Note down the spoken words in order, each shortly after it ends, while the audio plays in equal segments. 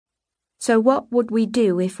So what would we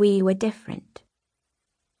do if we were different?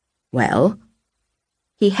 Well,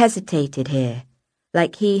 he hesitated here,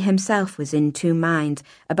 like he himself was in two minds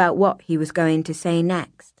about what he was going to say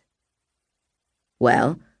next.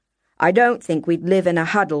 Well, I don't think we'd live in a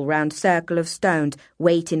huddle round circle of stones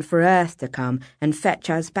waiting for Earth to come and fetch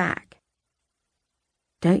us back.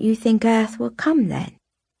 Don't you think Earth will come then?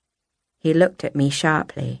 He looked at me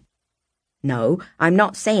sharply. No, I'm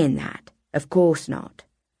not saying that. Of course not.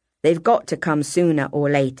 They've got to come sooner or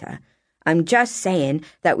later. I'm just saying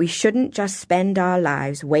that we shouldn't just spend our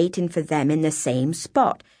lives waiting for them in the same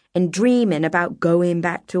spot and dreaming about going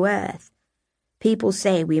back to Earth. People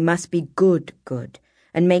say we must be good,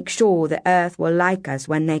 and make sure that Earth will like us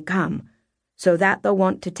when they come, so that they'll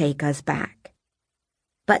want to take us back.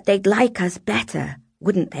 But they'd like us better,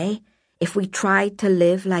 wouldn't they, if we tried to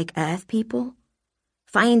live like Earth people?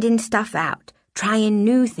 Finding stuff out, trying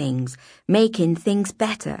new things, making things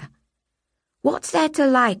better. What's there to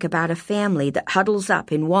like about a family that huddles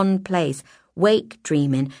up in one place, wake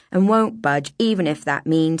dreaming, and won't budge even if that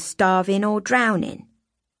means starving or drowning?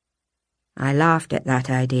 I laughed at that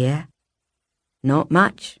idea. Not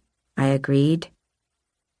much, I agreed.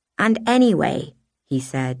 And anyway, he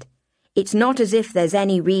said, it's not as if there's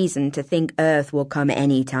any reason to think Earth will come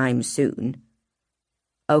any time soon.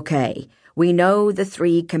 Okay, we know the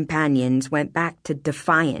three companions went back to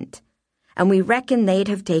Defiant, and we reckon they'd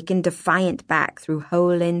have taken Defiant back through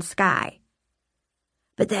Hole in Sky.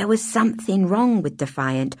 But there was something wrong with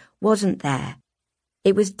Defiant, wasn't there?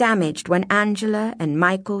 It was damaged when Angela and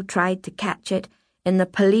Michael tried to catch it in the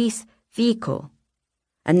police vehicle.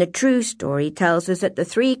 And the true story tells us that the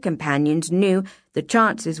three companions knew the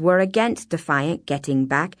chances were against Defiant getting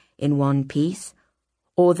back in one piece,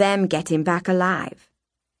 or them getting back alive.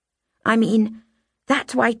 I mean,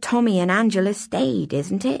 that's why Tommy and Angela stayed,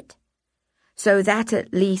 isn't it? So that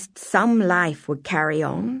at least some life would carry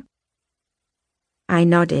on? I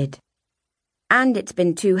nodded. And it's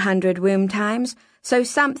been 200 womb times, so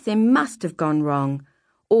something must have gone wrong,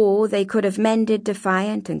 or they could have mended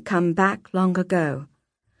Defiant and come back long ago.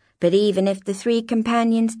 But even if the three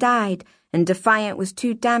companions died and Defiant was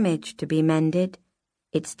too damaged to be mended,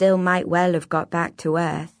 it still might well have got back to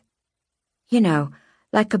Earth. You know,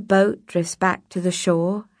 like a boat drifts back to the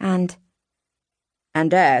shore and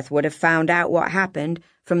Earth would have found out what happened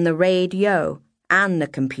from the radio and the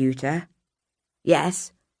computer.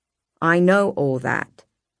 Yes, I know all that.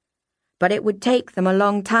 But it would take them a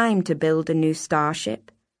long time to build a new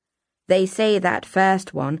starship. They say that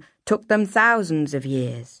first one took them thousands of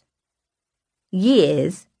years.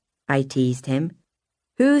 Years? I teased him.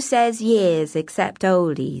 Who says years except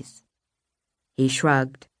oldies? He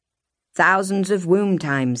shrugged. Thousands of womb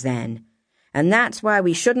times, then. And that's why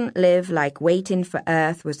we shouldn't live like waiting for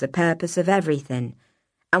Earth was the purpose of everything.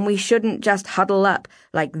 And we shouldn't just huddle up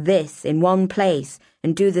like this in one place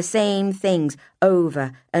and do the same things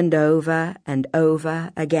over and over and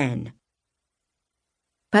over again.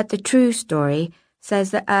 But the true story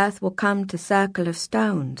says that Earth will come to Circle of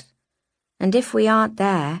Stones. And if we aren't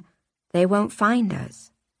there, they won't find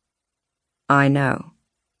us. I know,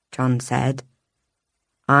 John said.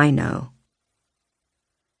 I know.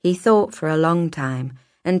 He thought for a long time,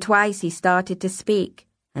 and twice he started to speak,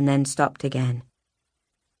 and then stopped again.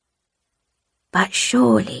 But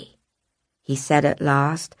surely, he said at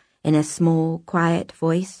last, in a small, quiet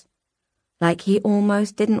voice, like he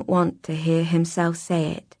almost didn't want to hear himself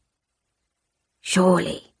say it.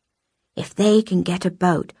 Surely, if they can get a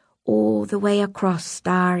boat all the way across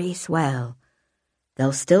Starry Swell,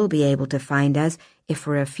 they'll still be able to find us if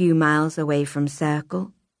we're a few miles away from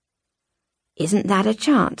Circle. Isn't that a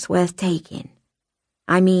chance worth taking?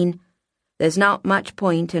 I mean, there's not much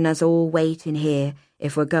point in us all waiting here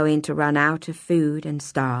if we're going to run out of food and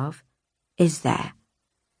starve, is there?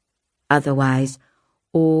 Otherwise,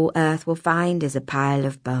 all Earth will find is a pile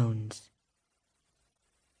of bones.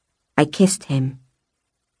 I kissed him.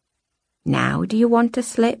 Now do you want to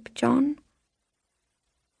slip, John?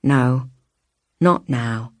 No, not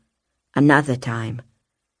now. Another time.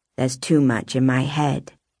 There's too much in my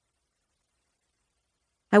head.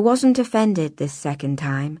 I wasn't offended this second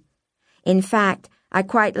time. In fact, I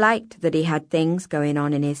quite liked that he had things going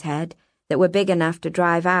on in his head that were big enough to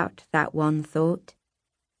drive out that one thought.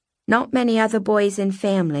 Not many other boys in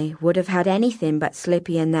family would have had anything but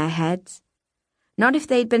Slippy in their heads. Not if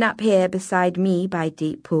they'd been up here beside me by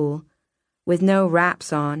Deep Pool, with no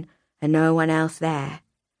wraps on and no one else there,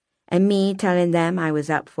 and me telling them I was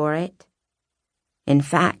up for it. In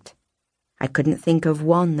fact, I couldn't think of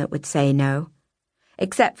one that would say no,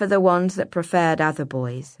 except for the ones that preferred other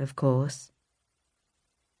boys, of course.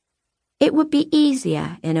 It would be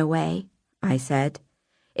easier, in a way, I said,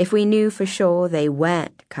 if we knew for sure they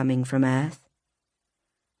weren't coming from Earth.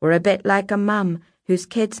 We're a bit like a mum whose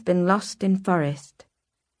kid's been lost in forest.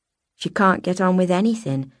 She can't get on with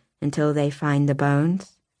anything until they find the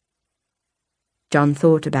bones. John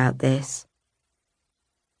thought about this.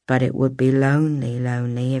 But it would be lonely,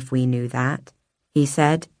 lonely if we knew that, he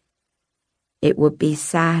said. It would be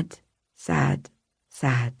sad, sad,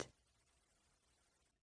 sad.